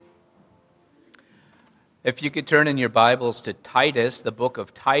If you could turn in your Bibles to Titus, the book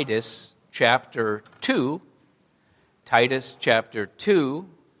of Titus, chapter 2. Titus, chapter 2,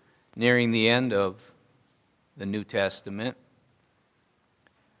 nearing the end of the New Testament.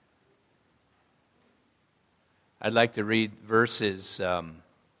 I'd like to read verses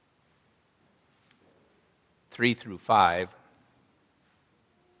 3 through 5.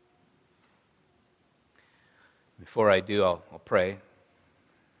 Before I do, I'll pray.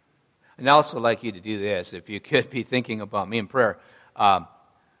 And I'd also like you to do this, if you could be thinking about me in prayer. The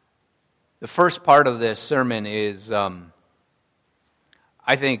first part of this sermon is, I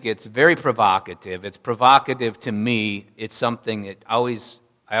think it's very provocative. It's provocative to me. It's something that it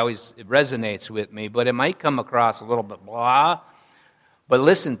resonates with me, but it might come across a little bit blah. But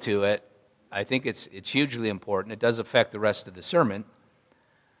listen to it. I think it's hugely important. It does affect the rest of the sermon.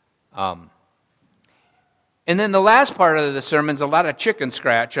 And then the last part of the sermon's a lot of chicken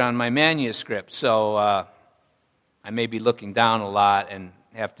scratch on my manuscript, so I may be looking down a lot and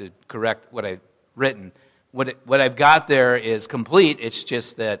have to correct what I've written. What I've got there is complete, it's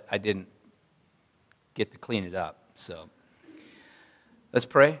just that I didn't get to clean it up. So let's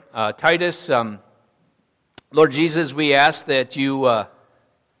pray. Titus, Lord Jesus, we ask that you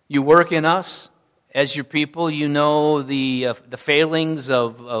work in us as your people. You know the failings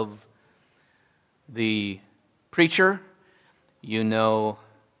of the preacher. You know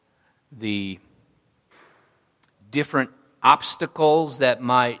the different obstacles that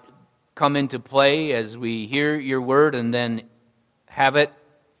might come into play as we hear your word and then have it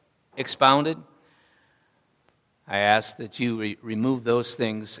expounded. I ask that you remove those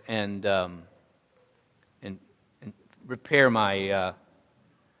things and repair my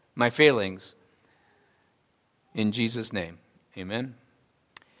failings. In Jesus' name, amen.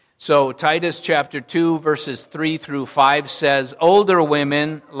 So Titus chapter 2, verses 3 through 5 says, "Older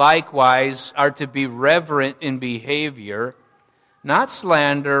women likewise are to be reverent in behavior, not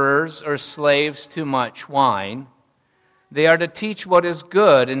slanderers or slaves to much wine. They are to teach what is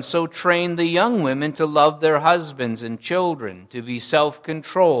good, and so train the young women to love their husbands and children, to be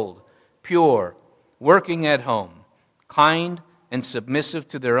self-controlled, pure, working at home, kind and submissive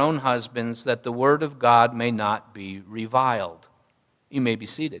to their own husbands, that the word of God may not be reviled." You may be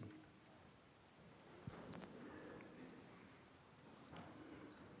seated.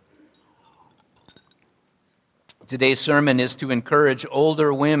 Today's sermon is to encourage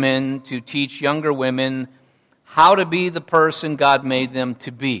older women to teach younger women how to be the person God made them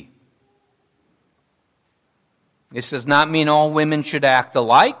to be. This does not mean all women should act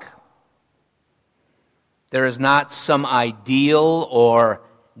alike. There is not some ideal or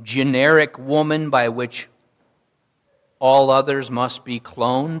generic woman by which all others must be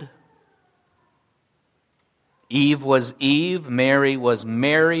cloned. Eve was Eve, Mary was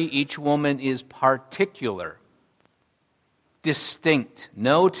Mary. Each woman is particular, distinct,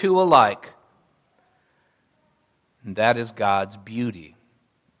 no two alike. And that is God's beauty.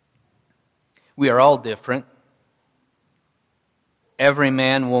 We are all different. Every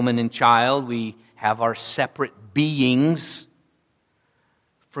man, woman, and child, we have our separate beings,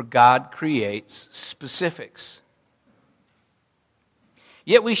 for God creates specifics.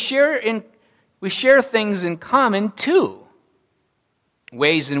 Yet we share things in common too,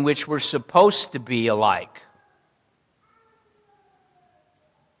 ways in which we're supposed to be alike.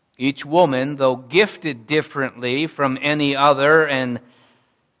 Each woman, though gifted differently from any other and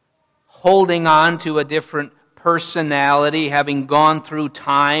holding on to a different personality, having gone through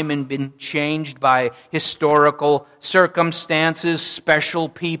time and been changed by historical circumstances, special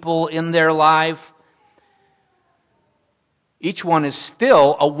people in their life, each one is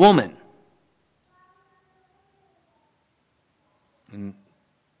still a woman. And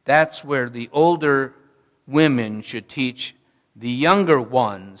that's where the older women should teach the younger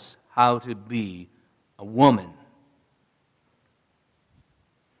ones how to be a woman.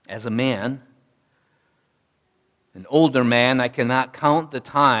 As a man, an older man, I cannot count the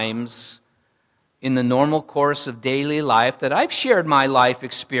times in the normal course of daily life that I've shared my life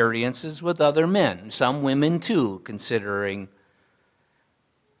experiences with other men, some women too, considering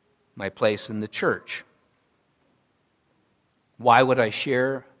my place in the church. Why would I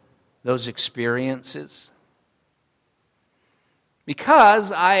share those experiences?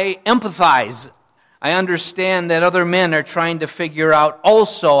 Because I empathize. I understand that other men are trying to figure out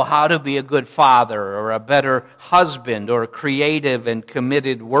also how to be a good father or a better husband or a creative and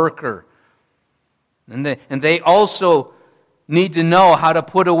committed worker. And they also need to know how to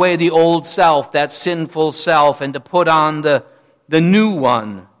put away the old self, that sinful self, and to put on the new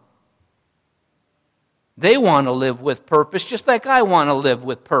one. They want to live with purpose just like I want to live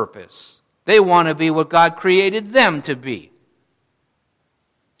with purpose. They want to be what God created them to be.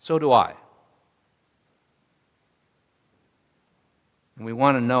 So do I. And we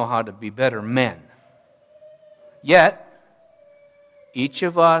want to know how to be better men. Yet, each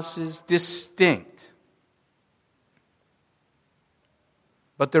of us is distinct.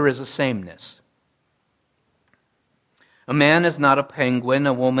 But there is a sameness. A man is not a penguin,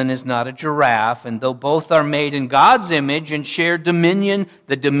 a woman is not a giraffe, and though both are made in God's image and share dominion,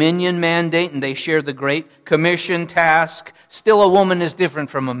 the dominion mandate, and they share the Great Commission task, still a woman is different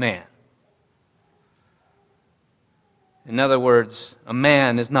from a man. In other words, a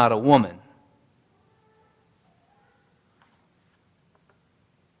man is not a woman.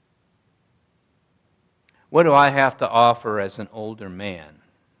 What do I have to offer as an older man?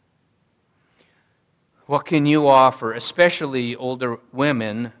 What can you offer, especially older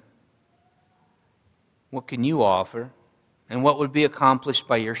women? What can you offer? And what would be accomplished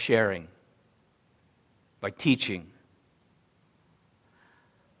by your sharing, by teaching?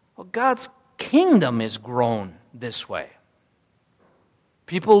 Well, God's kingdom is grown this way.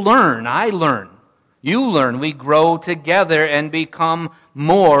 People learn, I learn, you learn. We grow together and become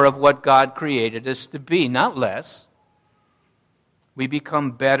more of what God created us to be, not less. We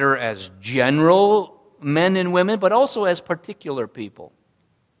become better as general men and women, but also as particular people.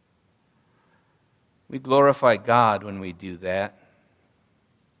 We glorify God when we do that.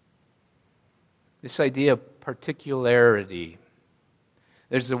 This idea of particularity,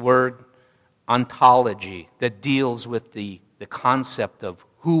 there's the word ontology that deals with the concept of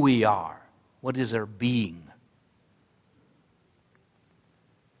who we are. What is our being?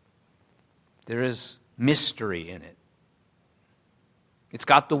 There is mystery in it. It's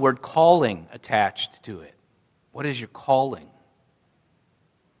got the word calling attached to it. What is your calling?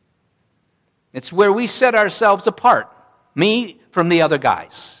 It's where we set ourselves apart. Me from the other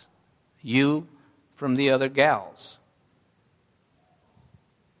guys. You from the other gals.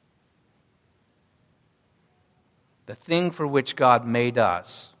 The thing for which God made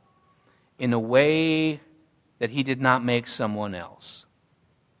us in a way that He did not make someone else.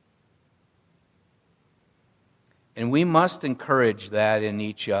 And we must encourage that in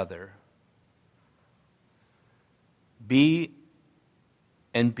each other. Be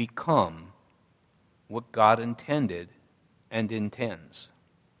and become what God intended and intends.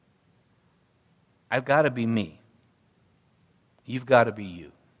 I've got to be me. You've got to be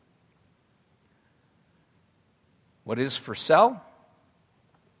you. What is Purcell?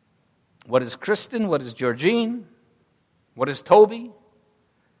 What is Kristen? What is Georgine? What is Toby?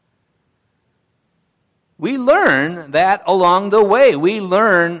 We learn that along the way. We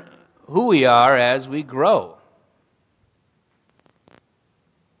learn who we are as we grow.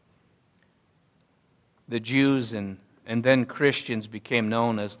 The Jews and then Christians became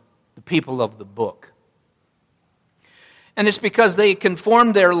known as the people of the book. And it's because they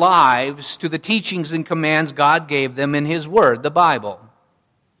conformed their lives to the teachings and commands God gave them in His Word, the Bible.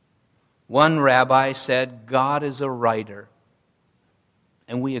 One rabbi said, God is a writer.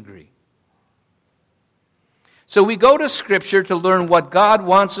 And we agree. So we go to Scripture to learn what God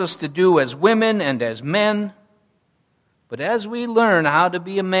wants us to do as women and as men. But as we learn how to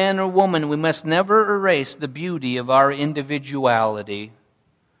be a man or woman, we must never erase the beauty of our individuality.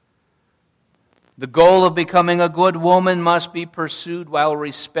 The goal of becoming a good woman must be pursued while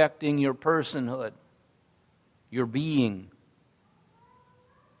respecting your personhood, your being.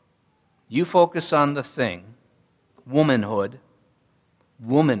 You focus on the thing, womanhood,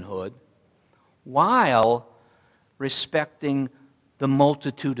 while respecting the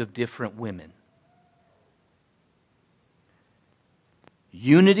multitude of different women.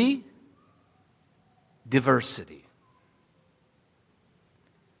 Unity, diversity.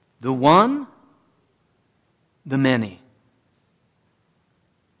 The one, the many.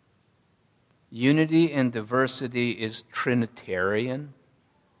 Unity and diversity is Trinitarian.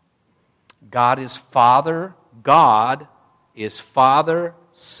 God is Father,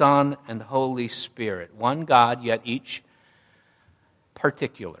 Son, and Holy Spirit. One God, yet each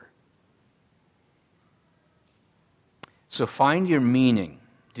particular. So find your meaning.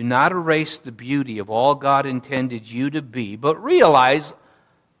 Do not erase the beauty of all God intended you to be, but realize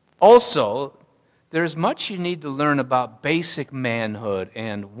also there's much you need to learn about basic manhood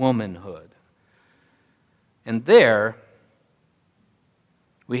and womanhood. And there,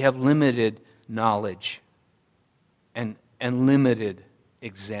 we have limited knowledge and limited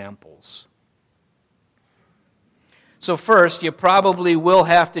examples. So first, you probably will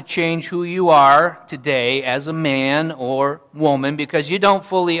have to change who you are today as a man or woman because you don't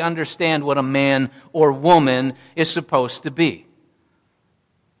fully understand what a man or woman is supposed to be.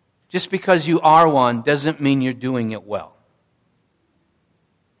 Just because you are one doesn't mean you're doing it well.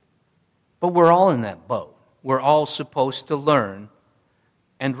 But we're all in that boat. We're all supposed to learn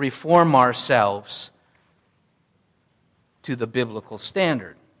and reform ourselves to the biblical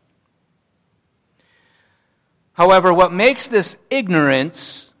standard. However, what makes this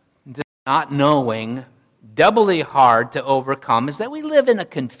ignorance, this not knowing, doubly hard to overcome is that we live in a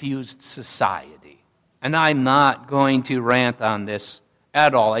confused society. And I'm not going to rant on this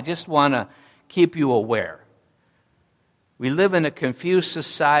at all. I just want to keep you aware. We live in a confused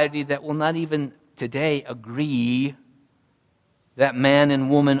society that will not even today agree that man and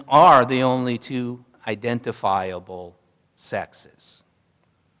woman are the only two identifiable sexes.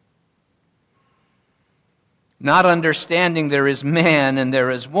 Not understanding there is man and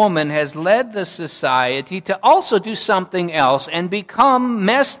there is woman has led the society to also do something else and become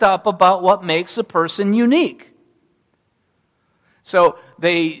messed up about what makes a person unique. So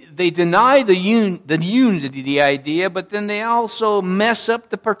they deny the unity, the idea, but then they also mess up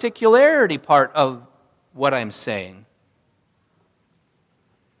the particularity part of what I'm saying.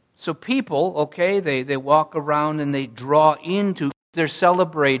 So people, okay, they walk around and they draw into, they're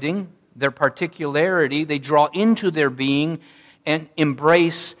celebrating their particularity, they draw into their being and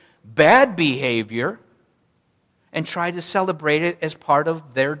embrace bad behavior and try to celebrate it as part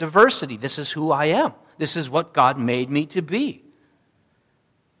of their diversity. This is who I am. This is what God made me to be.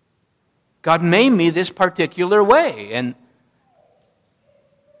 God made me this particular way. And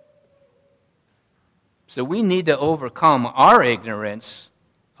so we need to overcome our ignorance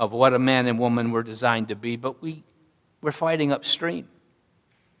of what a man and woman were designed to be, but we're fighting upstream.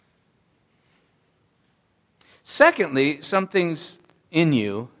 Secondly, some things in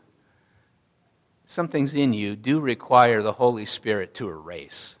you do require the Holy Spirit to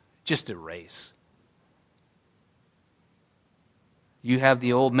erase. Just erase. You have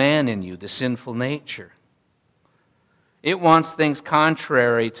the old man in you, the sinful nature. It wants things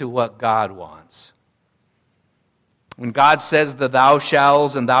contrary to what God wants. When God says the thou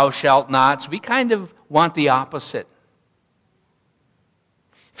shalls and thou shalt nots, we kind of want the opposite.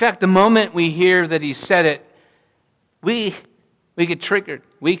 In fact, the moment we hear that He said it, we get triggered.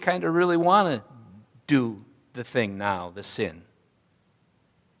 We kind of really want to do the thing now, the sin.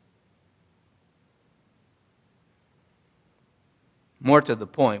 More to the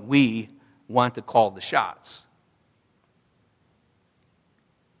point, we want to call the shots.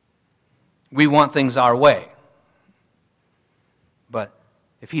 We want things our way. But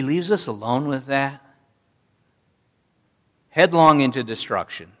if He leaves us alone with that, headlong into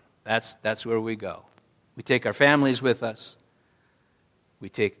destruction, that's where we go. We take our families with us. We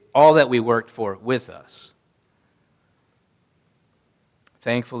take all that we worked for with us.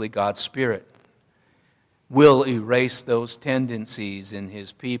 Thankfully, God's Spirit will erase those tendencies in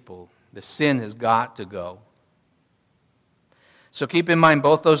His people. The sin has got to go. So keep in mind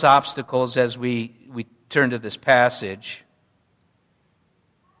both those obstacles as we turn to this passage.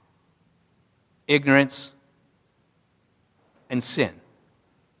 Ignorance and sin.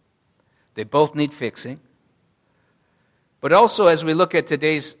 They both need fixing. But also, as we look at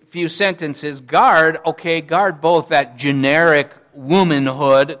today's few sentences, guard both that generic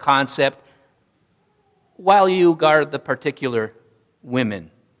womanhood concept while you guard the particular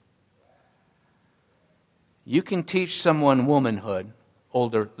women. You can teach someone womanhood,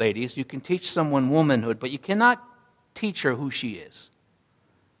 older ladies, you can teach someone womanhood, but you cannot teach her who she is.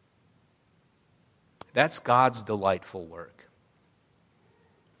 That's God's delightful work.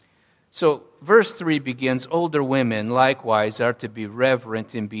 So, verse 3 begins, older women likewise are to be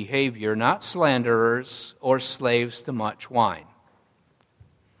reverent in behavior, not slanderers or slaves to much wine.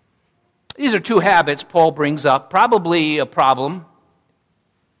 These are two habits Paul brings up, probably a problem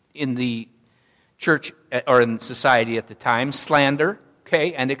in the church or in society at the time, slander,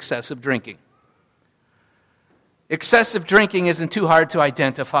 and excessive drinking. Excessive drinking isn't too hard to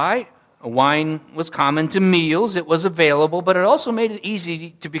identify. Wine was common to meals, it was available, but it also made it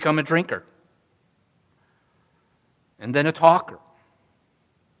easy to become a drinker. And then a talker.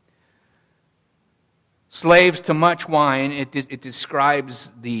 Slaves to much wine, it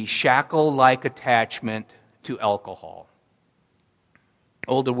describes the shackle-like attachment to alcohol.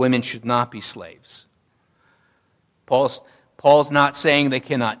 Older women should not be slaves. Paul's not saying they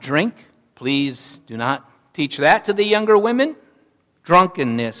cannot drink. Please do not teach that to the younger women.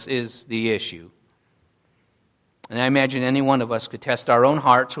 Drunkenness is the issue. And I imagine any one of us could test our own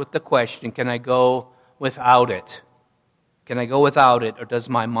hearts with the question, can I go without it? Can I go without it, or does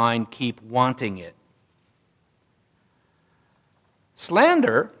my mind keep wanting it?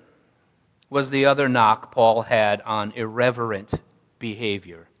 Slander was the other knock Paul had on irreverent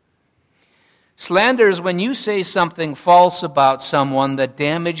behavior. Slander is when you say something false about someone that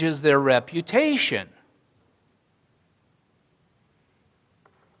damages their reputation.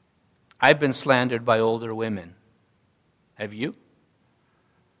 I've been slandered by older women. Have you?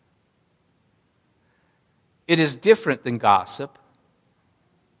 It is different than gossip.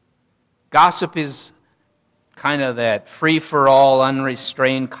 Gossip is kind of that free-for-all,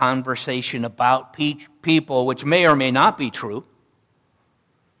 unrestrained conversation about people, which may or may not be true.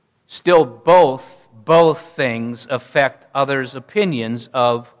 Still, both things affect others' opinions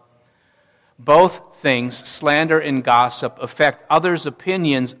of both things. Slander and gossip affect others'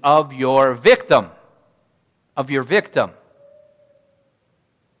 opinions of your victim.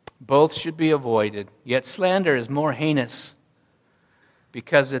 Both should be avoided. Yet slander is more heinous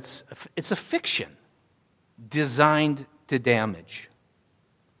because it's a fiction designed to damage.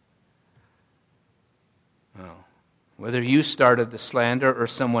 Well, whether you started the slander or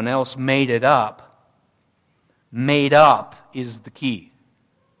someone else made it up is the key.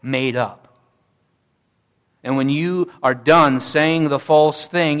 Made up. And when you are done saying the false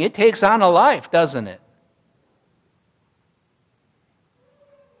thing, it takes on a life, doesn't it?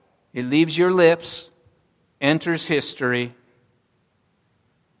 It leaves your lips, enters history.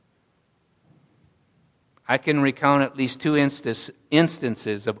 I can recount at least 2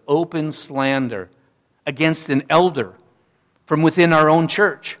 instances of open slander against an elder from within our own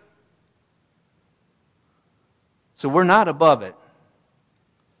church. So we're not above it.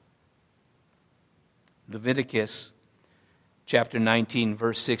 Leviticus chapter 19,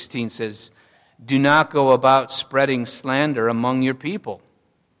 verse 16 says, "Do not go about spreading slander among your people.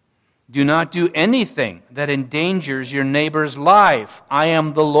 Do not do anything that endangers your neighbor's life. I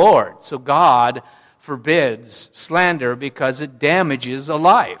am the Lord." So God forbids slander because it damages a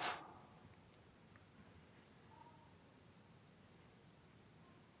life.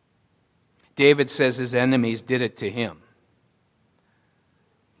 David says his enemies did it to him.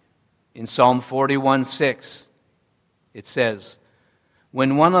 In Psalm 41:6, it says,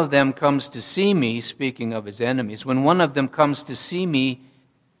 "When one of them comes to see me," speaking of his enemies, "when one of them comes to see me,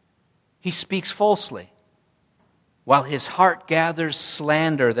 he speaks falsely, while his heart gathers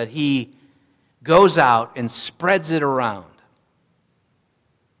slander that he goes out and spreads it around."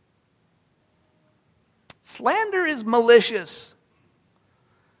 Slander is malicious.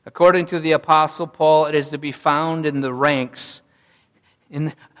 According to the Apostle Paul, it is to be found in the ranks,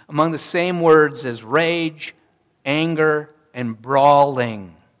 among the same words as rage, anger, and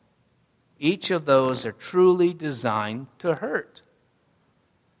brawling. Each of those are truly designed to hurt.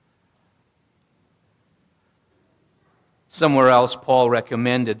 Somewhere else, Paul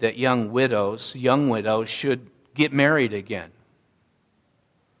recommended that young widows should get married again,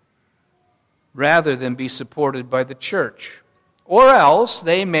 rather than be supported by the church. Or else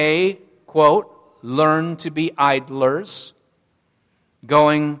they may, quote, "learn to be idlers,"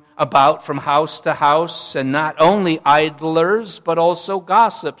 going about from house to house, and not only idlers, but also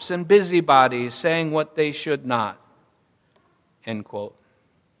gossips and busybodies, saying what they should not, end quote.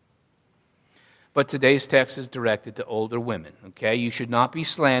 But today's text is directed to older women, okay? You should not be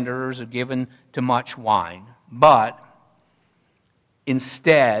slanderers or given to much wine, but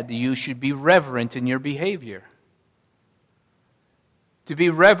instead you should be reverent in your behavior. To be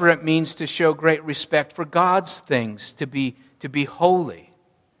reverent means to show great respect for God's things, to be holy.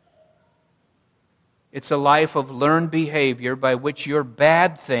 It's a life of learned behavior by which your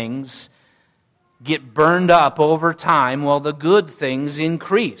bad things get burned up over time while the good things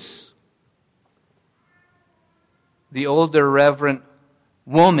increase. The older reverent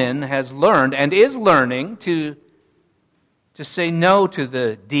woman has learned and is learning to say no to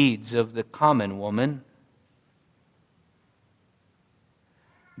the deeds of the common woman.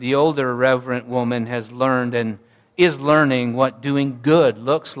 The older reverent woman has learned and is learning what doing good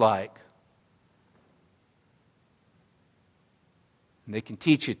looks like. And they can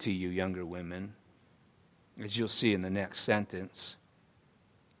teach it to you, younger women, as you'll see in the next sentence.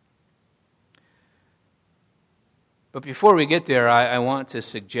 But before we get there, I want to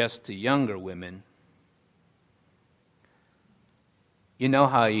suggest to younger women, you know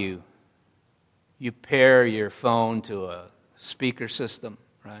how you pair your phone to a speaker system,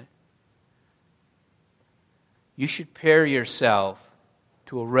 right? You should pair yourself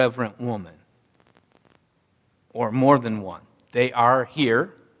to a reverent woman, or more than one. They are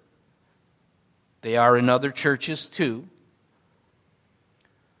here. They are in other churches too.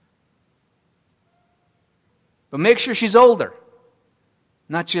 But make sure she's older,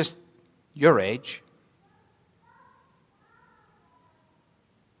 not just your age.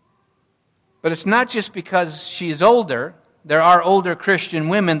 But it's not just because she's older there are older Christian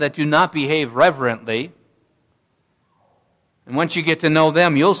women that do not behave reverently. And once you get to know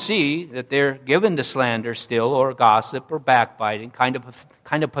them, you'll see that they're given to slander still, or gossip, or backbiting, kind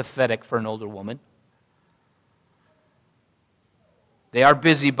of pathetic for an older woman. They are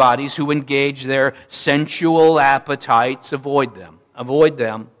busybodies who engage their sensual appetites. Avoid them. Avoid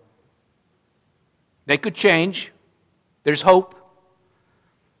them. They could change. There's hope.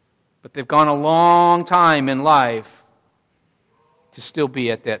 But they've gone a long time in life to still be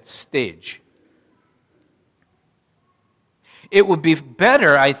at that stage. It would be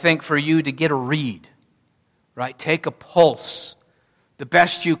better, I think, for you to get a read, right? Take a pulse, the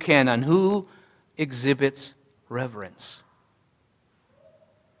best you can, on who exhibits reverence.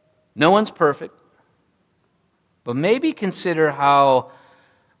 No one's perfect, but maybe consider how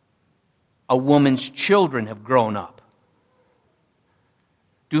a woman's children have grown up.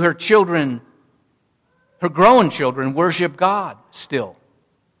 Do her grown children, worship God still?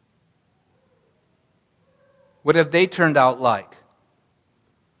 What have they turned out like?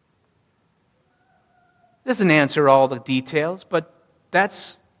 Doesn't answer all the details, but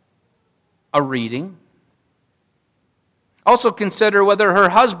that's a reading. Also consider whether her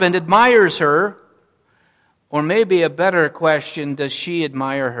husband admires her, or maybe a better question, does she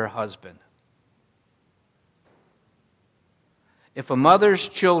admire her husband? If a mother's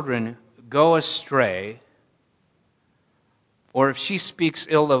children go astray, or if she speaks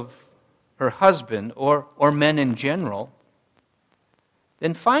ill of her husband, or men in general,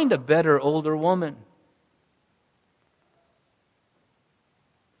 then find a better older woman.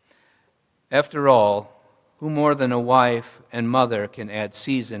 After all, who more than a wife and mother can add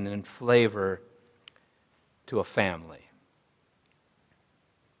season and flavor to a family?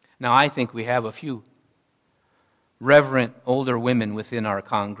 Now, I think we have a few reverent older women within our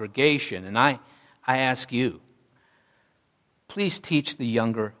congregation, and I ask you, please teach the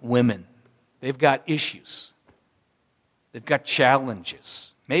younger women. They've got issues. They've got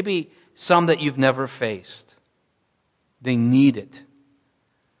challenges. Maybe some that you've never faced. They need it.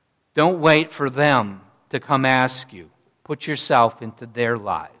 Don't wait for them to come ask you. Put yourself into their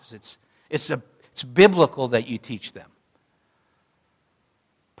lives. It's biblical that you teach them.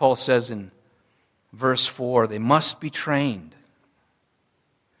 Paul says in verse 4, they must be trained.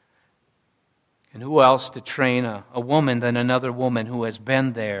 And who else to train a woman than another woman who has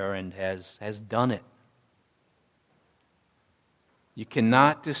been there and has done it? You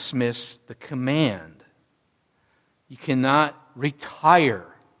cannot dismiss the command. You cannot retire.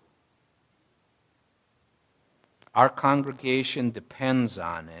 Our congregation depends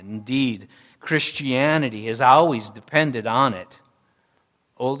on it. Indeed, Christianity has always depended on it.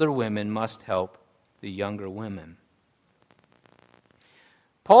 Older women must help the younger women.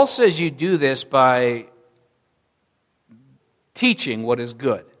 Paul says you do this by teaching what is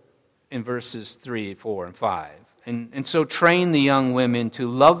good in verses 3, 4, and 5. And so train the young women to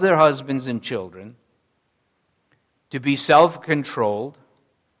love their husbands and children, to be self-controlled,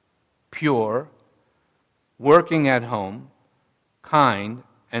 pure, working at home, kind,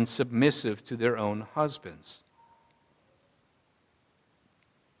 and submissive to their own husbands.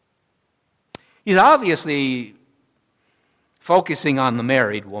 He's obviously focusing on the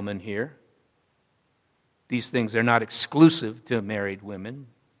married woman here. These things are not exclusive to married women,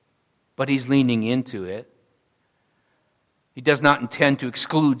 but he's leaning into it. He does not intend to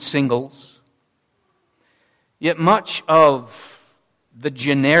exclude singles. Yet much of the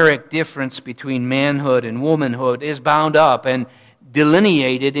generic difference between manhood and womanhood is bound up and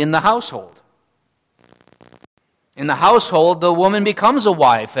delineated in the household. In the household, the woman becomes a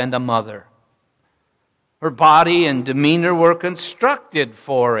wife and a mother. Her body and demeanor were constructed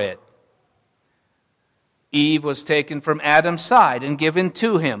for it. Eve was taken from Adam's side and given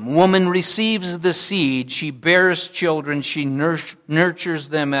to him. Woman receives the seed. She bears children. She nurtures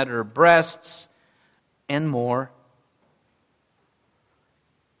them at her breasts, and more.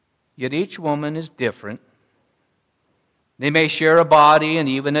 Yet each woman is different. They may share a body and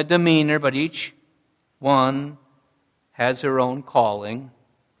even a demeanor, but each one has her own calling.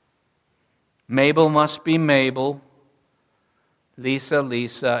 Mabel must be Mabel, Lisa,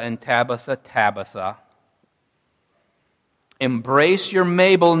 Lisa, and Tabitha, Tabitha. Embrace your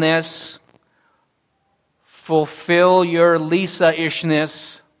Mabelness. Fulfill your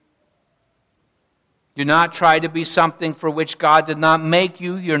Lisa-ishness. Do not try to be something for which God did not make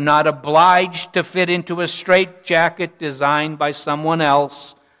you. You're not obliged to fit into a straitjacket designed by someone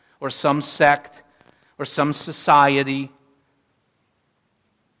else or some sect or some society.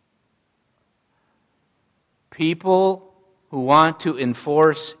 People who want to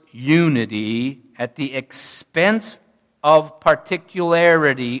enforce unity at the expense of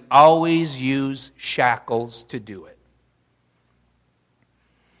particularity always use shackles to do it.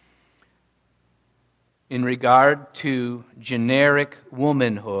 In regard to generic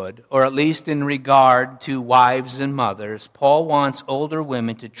womanhood, or at least in regard to wives and mothers, Paul wants older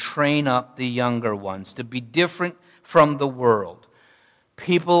women to train up the younger ones, to be different from the world.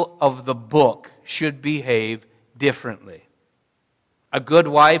 People of the book should behave differently. A good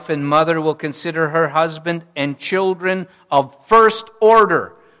wife and mother will consider her husband and children of first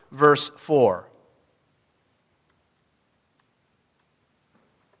order, verse 4.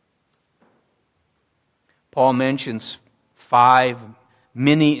 Paul mentions 5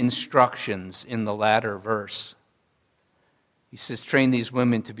 mini instructions in the latter verse. He says, train these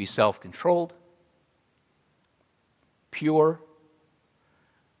women to be self-controlled, pure,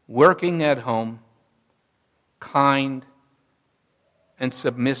 working at home, kind, and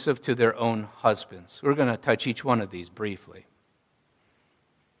submissive to their own husbands. We're going to touch each one of these briefly.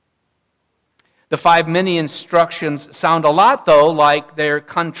 The 5 mini instructions sound a lot, though, like they're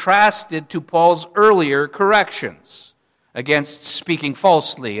contrasted to Paul's earlier corrections against speaking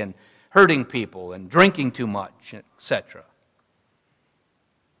falsely and hurting people and drinking too much, etc.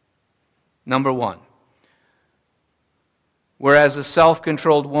 Number 1, whereas a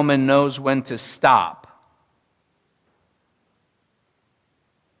self-controlled woman knows when to stop,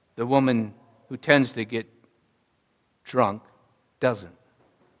 the woman who tends to get drunk doesn't.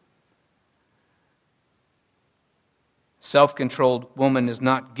 Self-controlled woman is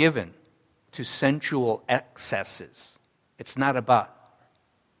not given to sensual excesses. It's not about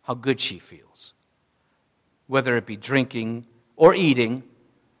how good she feels, whether it be drinking or eating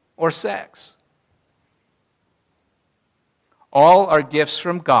or sex. All are gifts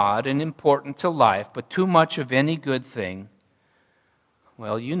from God and important to life, but too much of any good thing,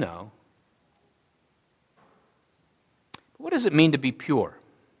 well, you know. What does it mean to be pure?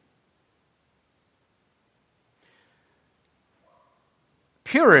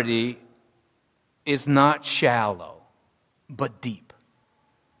 Purity is not shallow, but deep.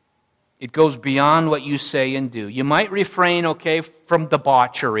 It goes beyond what you say and do. You might refrain, from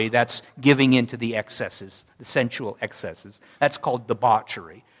debauchery. That's giving into the excesses, the sensual excesses. That's called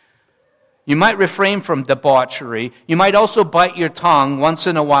debauchery. You might refrain from debauchery. You might also bite your tongue once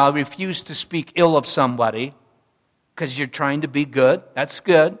in a while, refuse to speak ill of somebody because you're trying to be good. That's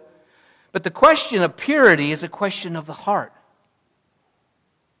good. But the question of purity is a question of the heart.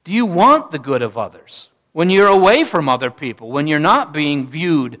 Do you want the good of others? When you're away from other people, when you're not being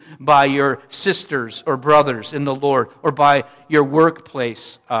viewed by your sisters or brothers in the Lord or by your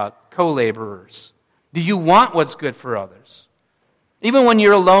workplace co-laborers, do you want what's good for others? Even when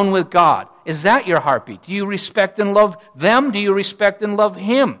you're alone with God, is that your heartbeat? Do you respect and love them? Do you respect and love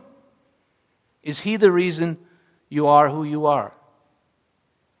Him? Is He the reason you are who you are?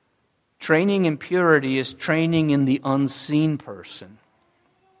 Training in purity is training in the unseen person.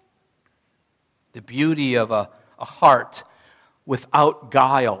 The beauty of a heart without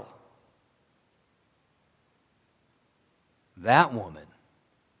guile. That woman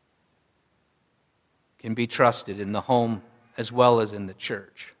can be trusted in the home as well as in the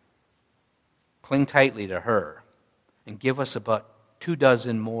church. Cling tightly to her and give us about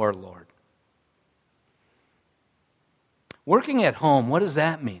 24 more, Lord. Working at home, what does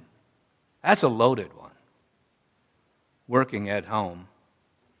that mean? That's a loaded one. Working at home.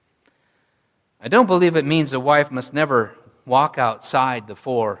 I don't believe it means a wife must never walk outside the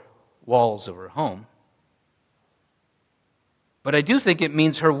 4 walls of her home. But I do think it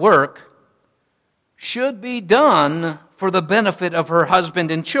means her work should be done for the benefit of her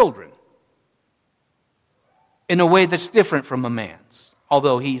husband and children in a way that's different from a man's,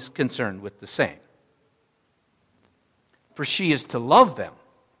 although he's concerned with the same. For she is to love them,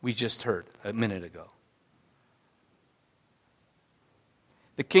 we just heard a minute ago.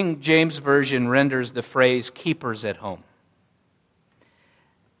 The King James Version renders the phrase keepers at home.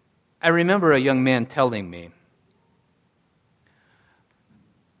 I remember a young man telling me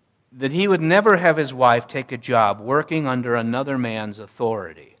that he would never have his wife take a job working under another man's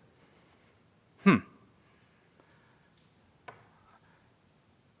authority.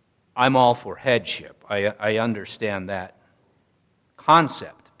 I'm all for headship. I understand that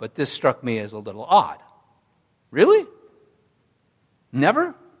concept, but this struck me as a little odd. Really?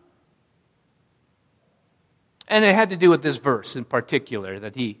 Never? And it had to do with this verse in particular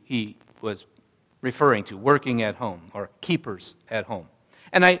that he was referring to, working at home, or keepers at home.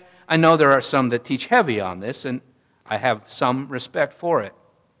 And I know there are some that teach heavy on this, and I have some respect for it.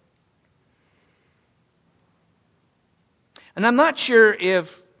 And I'm not sure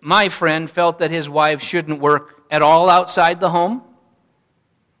if my friend felt that his wife shouldn't work at all outside the home,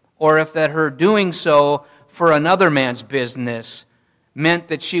 or if that her doing so for another man's business meant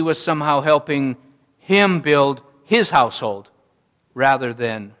that she was somehow helping him build his household rather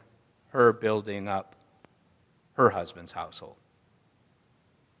than her building up her husband's household.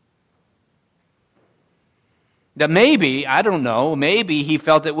 That maybe, I don't know, maybe he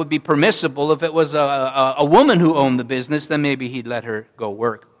felt it would be permissible if it was a woman who owned the business, then maybe he'd let her go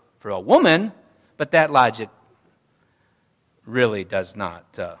work for a woman, but that logic really does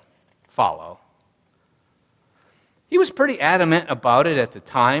not follow. He was pretty adamant about it at the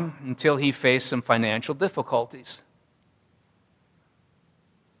time until he faced some financial difficulties.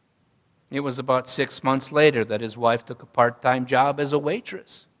 It was about 6 months later that his wife took a part-time job as a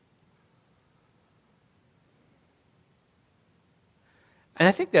waitress. And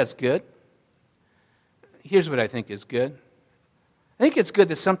I think that's good. Here's what I think is good. I think it's good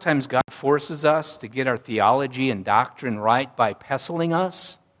that sometimes God forces us to get our theology and doctrine right by pestling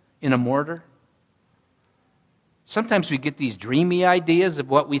us in a mortar. Sometimes we get these dreamy ideas of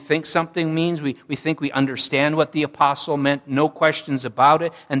what we think something means. We think we understand what the apostle meant, no questions about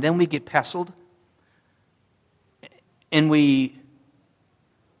it, and then we get pestled. And we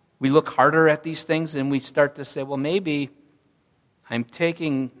look harder at these things and we start to say, well, maybe I'm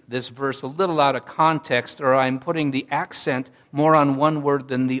taking this verse a little out of context, or I'm putting the accent more on one word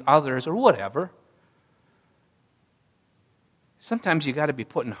than the others, or whatever. Sometimes you got to be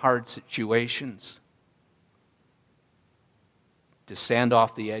put in hard situations to sand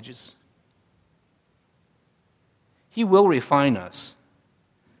off the edges. He will refine us.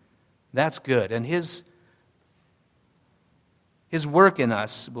 That's good. And His work in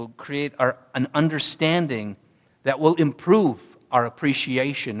us will create an understanding that will improve our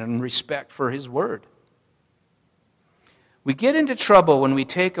appreciation and respect for His Word. We get into trouble when we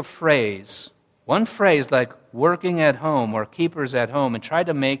take a phrase, one phrase like working at home or keepers at home, and try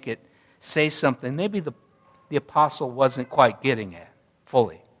to make it say something maybe the apostle wasn't quite getting at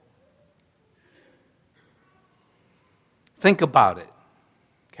fully. Think about it,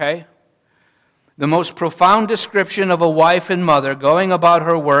 okay? The most profound description of a wife and mother going about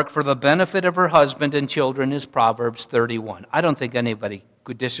her work for the benefit of her husband and children is Proverbs 31. I don't think anybody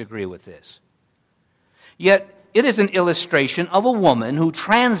could disagree with this. Yet, it is an illustration of a woman who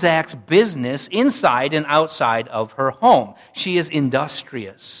transacts business inside and outside of her home. She is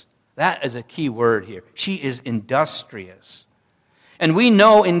industrious. That is a key word here. She is industrious. And we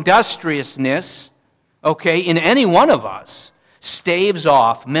know industriousness, okay, in any one of us, staves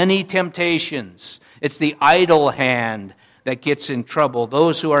off many temptations. It's the idle hand that gets in trouble.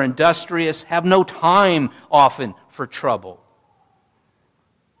 Those who are industrious have no time often for trouble.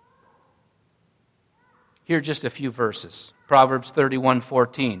 Here are just a few verses. Proverbs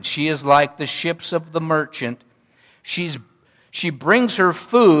 31:14. She is like the ships of the merchant. She brings her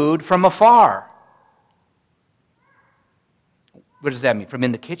food from afar. What does that mean? From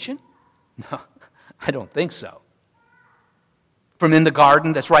in the kitchen? No, I don't think so. From in the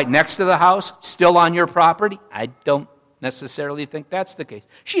garden that's right next to the house, still on your property? I don't necessarily think that's the case.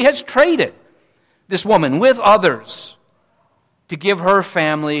 She has traded, this woman, with others to give her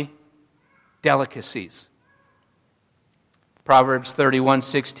family delicacies. Proverbs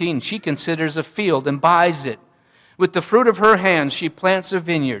 31:16, she considers a field and buys it. With the fruit of her hands, she plants a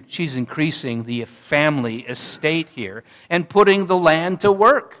vineyard. She's increasing the family estate here and putting the land to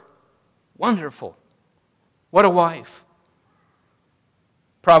work. Wonderful. What a wife.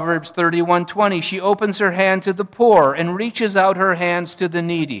 Proverbs 31:20, she opens her hand to the poor and reaches out her hands to the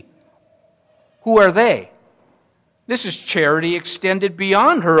needy. Who are they? This is charity extended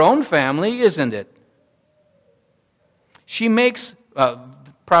beyond her own family, isn't it? She makes,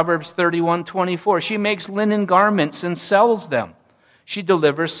 Proverbs 31:24, she makes linen garments and sells them. She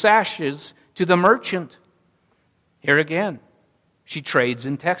delivers sashes to the merchant. Here again, she trades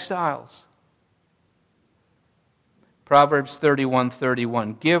in textiles. Proverbs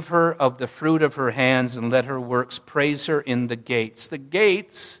 31:31, give her of the fruit of her hands and let her works praise her in the gates. The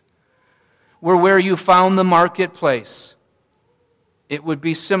gates were where you found the marketplace. It would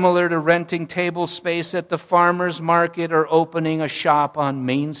be similar to renting table space at the farmer's market or opening a shop on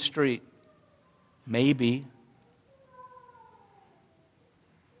Main Street. Maybe.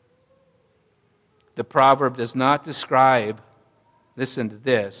 The proverb does not describe, listen to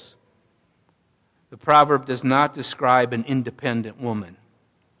this, the proverb does not describe an independent woman.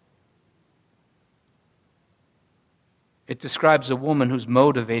 It describes a woman who's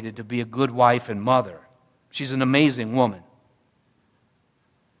motivated to be a good wife and mother. She's an amazing woman.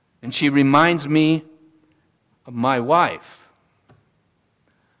 And she reminds me of my wife.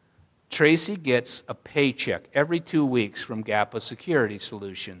 Tracy gets a paycheck every 2 weeks from GAPA Security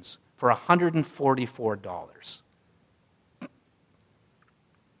Solutions for $144.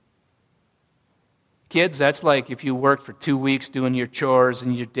 Kids, that's like if you worked for 2 weeks doing your chores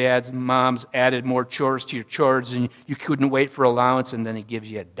and your dads and moms added more chores to your chores and you couldn't wait for allowance and then he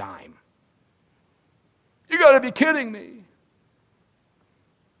gives you a dime. You got to be kidding me.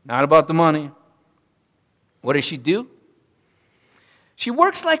 Not about the money. What does she do? She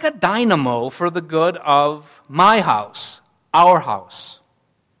works like a dynamo for the good of my house, our house.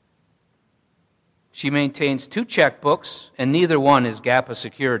 She maintains 2 checkbooks, and neither one is GAPA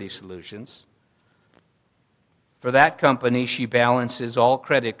Security Solutions. For that company, she balances all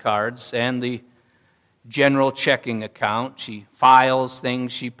credit cards and the general checking account. She files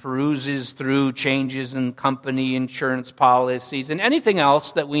things. She peruses through changes in company insurance policies and anything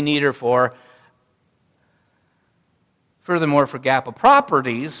else that we need her for. Furthermore, for GAPA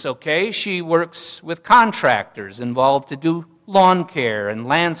Properties, she works with contractors involved to do lawn care and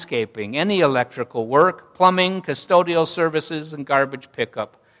landscaping, any electrical work, plumbing, custodial services, and garbage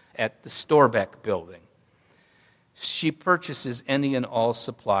pickup at the Storbeck building. She purchases any and all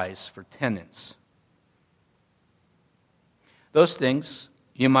supplies for tenants. Those things,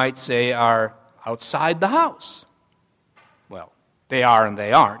 you might say, are outside the house. Well, they are and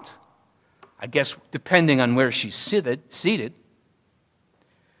they aren't. I guess depending on where she's seated.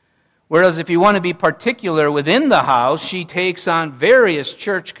 Whereas if you want to be particular within the house, she takes on various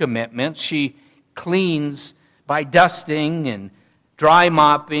church commitments. She cleans by dusting and dry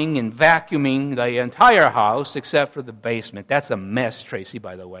mopping and vacuuming the entire house except for the basement. That's a mess, Tracy,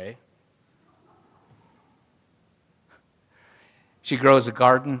 by the way. She grows a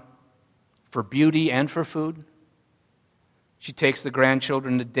garden for beauty and for food. She takes the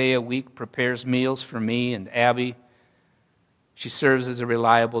grandchildren a day a week, prepares meals for me and Abby. She serves as a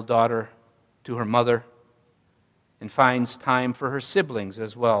reliable daughter to her mother and finds time for her siblings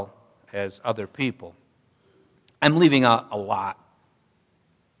as well as other people. I'm leaving out a lot.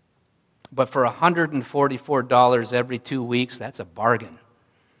 But for $144 every 2 weeks, that's a bargain.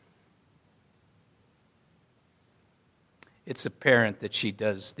 It's apparent that she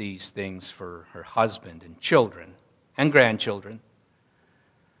does these things for her husband and children and grandchildren,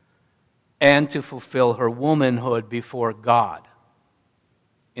 and to fulfill her womanhood before God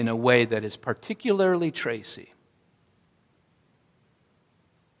in a way that is particularly Tracy.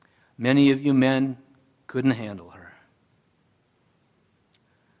 Many of you men couldn't handle her.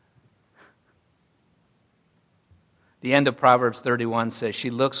 The end of Proverbs 31 says, she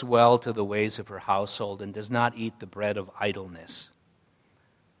looks well to the ways of her household and does not eat the bread of idleness.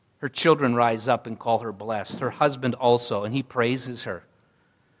 Her children rise up and call her blessed. Her husband also, and he praises her.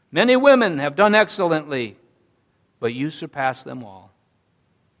 Many women have done excellently, but you surpass them all.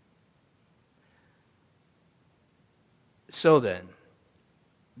 So then,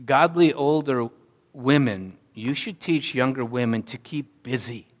 godly older women, you should teach younger women to keep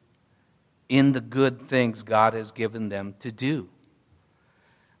busy in the good things God has given them to do.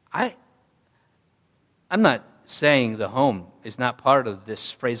 I'm not saying the home is not part of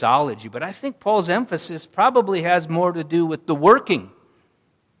this phraseology, but I think Paul's emphasis probably has more to do with the working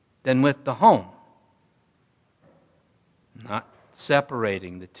than with the home. Not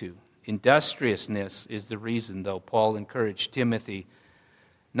separating the two. Industriousness is the reason, though, Paul encouraged Timothy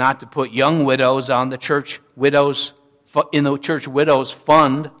not to put young widows on the church widows in the church widows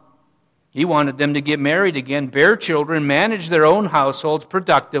fund. He wanted them to get married again, bear children, manage their own households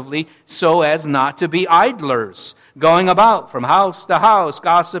productively so as not to be idlers, going about from house to house,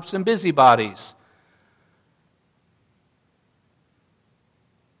 gossips and busybodies.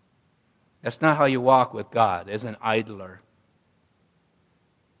 That's not how you walk with God, as an idler.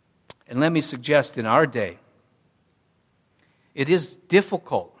 And let me suggest in our day, it is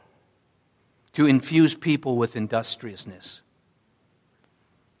difficult to infuse people with industriousness.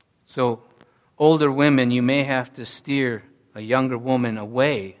 So, older women, you may have to steer a younger woman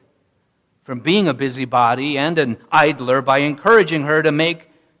away from being a busybody and an idler by encouraging her to make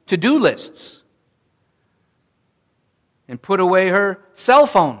to-do lists and put away her cell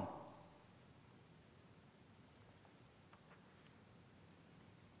phone.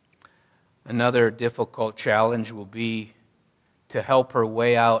 Another difficult challenge will be to help her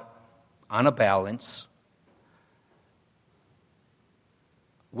weigh out on a balance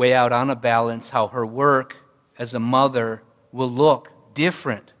how her work as a mother will look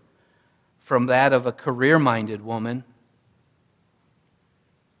different from that of a career-minded woman.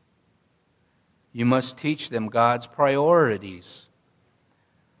 You must teach them God's priorities.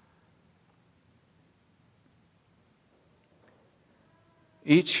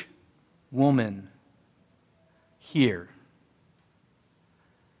 Each woman here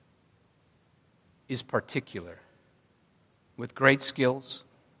is particular, with great skills,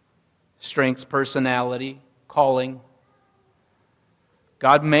 strengths, personality, calling.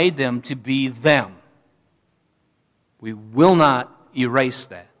 God made them to be them. We will not erase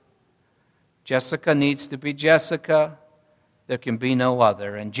that. Jessica needs to be Jessica. There can be no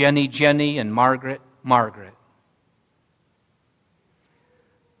other. And Jenny, Jenny, and Margaret, Margaret.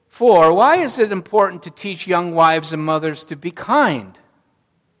 4, why is it important to teach young wives and mothers to be kind?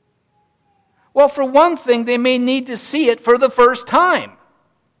 Well, for one thing, they may need to see it for the first time.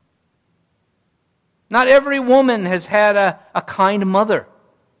 Not every woman has had a kind mother.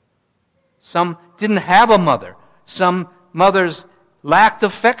 Some didn't have a mother. Some mothers lacked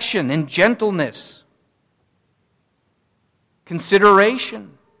affection and gentleness,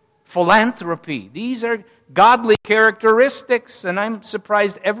 consideration, philanthropy. These are godly characteristics, and I'm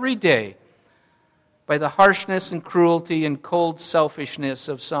surprised every day by the harshness and cruelty and cold selfishness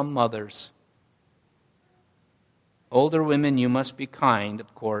of some mothers. Older women, you must be kind,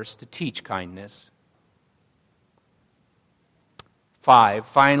 of course, to teach kindness. 5,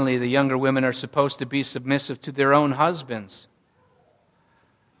 finally, the younger women are supposed to be submissive to their own husbands.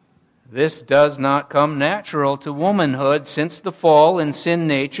 This does not come natural to womanhood. Since the fall in sin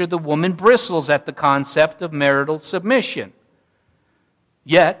nature, the woman bristles at the concept of marital submission.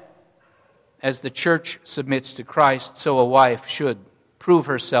 Yet, as the church submits to Christ, so a wife should prove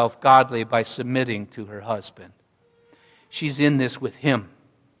herself godly by submitting to her husband. She's in this with him.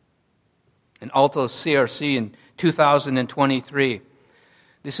 In Alto CRC in 2023,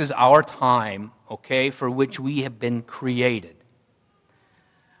 this is our time, okay, for which we have been created.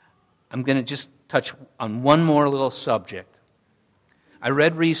 I'm going to just touch on one more little subject. I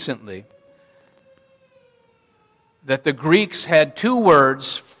read recently that the Greeks had 2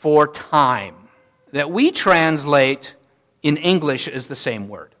 words for time that we translate in English as the same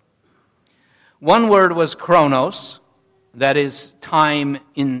word. One word was chronos, that is time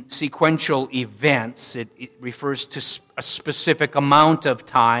in sequential events. It refers to a specific amount of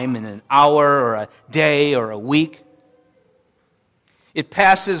time in an hour or a day or a week. It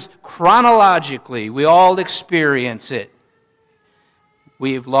passes chronologically. We all experience it.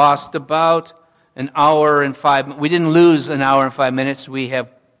 We've lost about an hour and 5 minutes. We didn't lose an hour and 5 minutes. We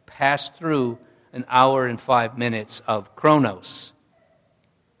have passed through an hour and 5 minutes of chronos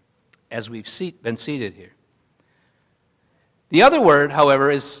as we've been seated here. The other word, however,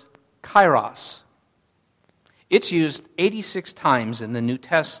 is kairos. It's used 86 times in the New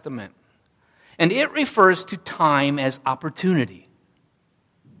Testament. And it refers to time as opportunity.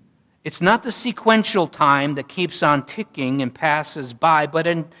 It's not the sequential time that keeps on ticking and passes by, but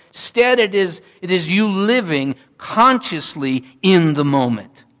instead it is you living consciously in the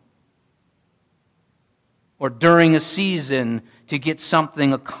moment. Or during a season to get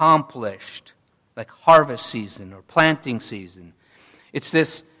something accomplished, like harvest season or planting season. It's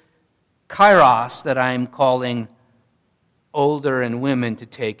this kairos that I'm calling older and women to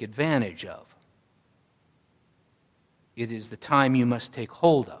take advantage of. It is the time you must take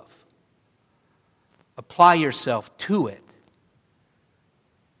hold of. Apply yourself to it.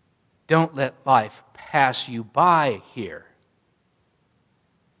 Don't let life pass you by here.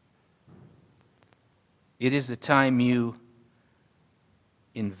 It is the time you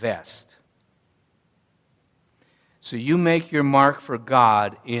invest. So you make your mark for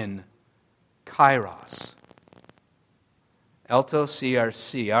God in kairos. Alto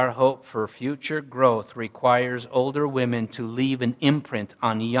CRC, our hope for future growth requires older women to leave an imprint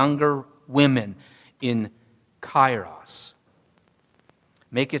on younger women in kairos.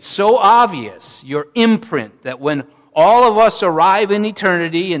 Make it so obvious, your imprint, that when all of us arrive in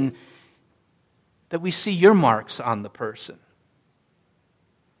eternity and that we see your marks on the person.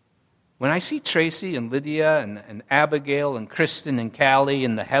 When I see Tracy and Lydia and Abigail and Kristen and Callie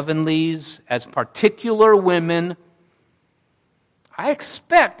in the heavenlies as particular women, I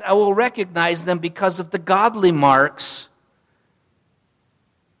expect I will recognize them because of the godly marks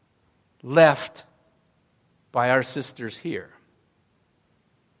left by our sisters here.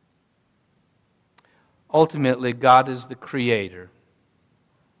 Ultimately, God is the creator,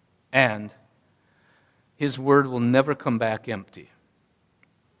 and His word will never come back empty.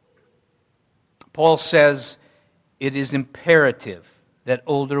 Paul says it is imperative that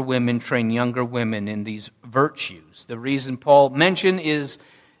older women train younger women in these virtues. The reason Paul mentions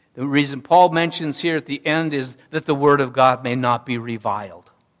here at the end is that the word of God may not be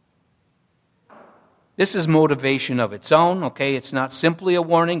reviled. This is motivation of its own, okay? It's not simply a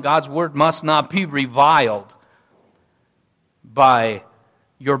warning. God's word must not be reviled by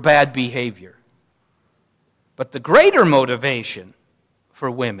your bad behavior. But the greater motivation for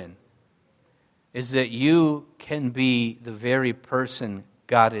women is that you can be the very person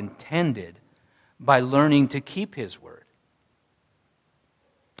God intended by learning to keep His word.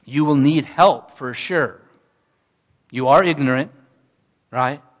 You will need help for sure. You are ignorant,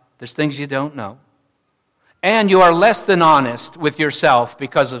 right? There's things you don't know. And you are less than honest with yourself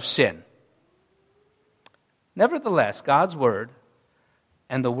because of sin. Nevertheless, God's word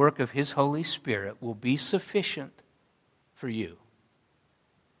and the work of His Holy Spirit will be sufficient for you.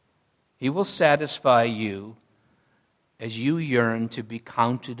 He will satisfy you as you yearn to be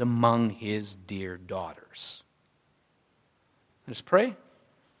counted among His dear daughters. Let's pray.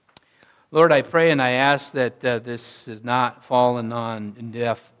 Lord, I pray and I ask that this has not fallen on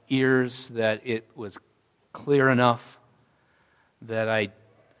deaf ears, that it was clear enough that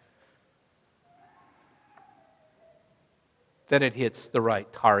it hits the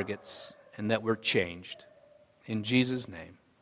right targets and that we're changed. In Jesus' name.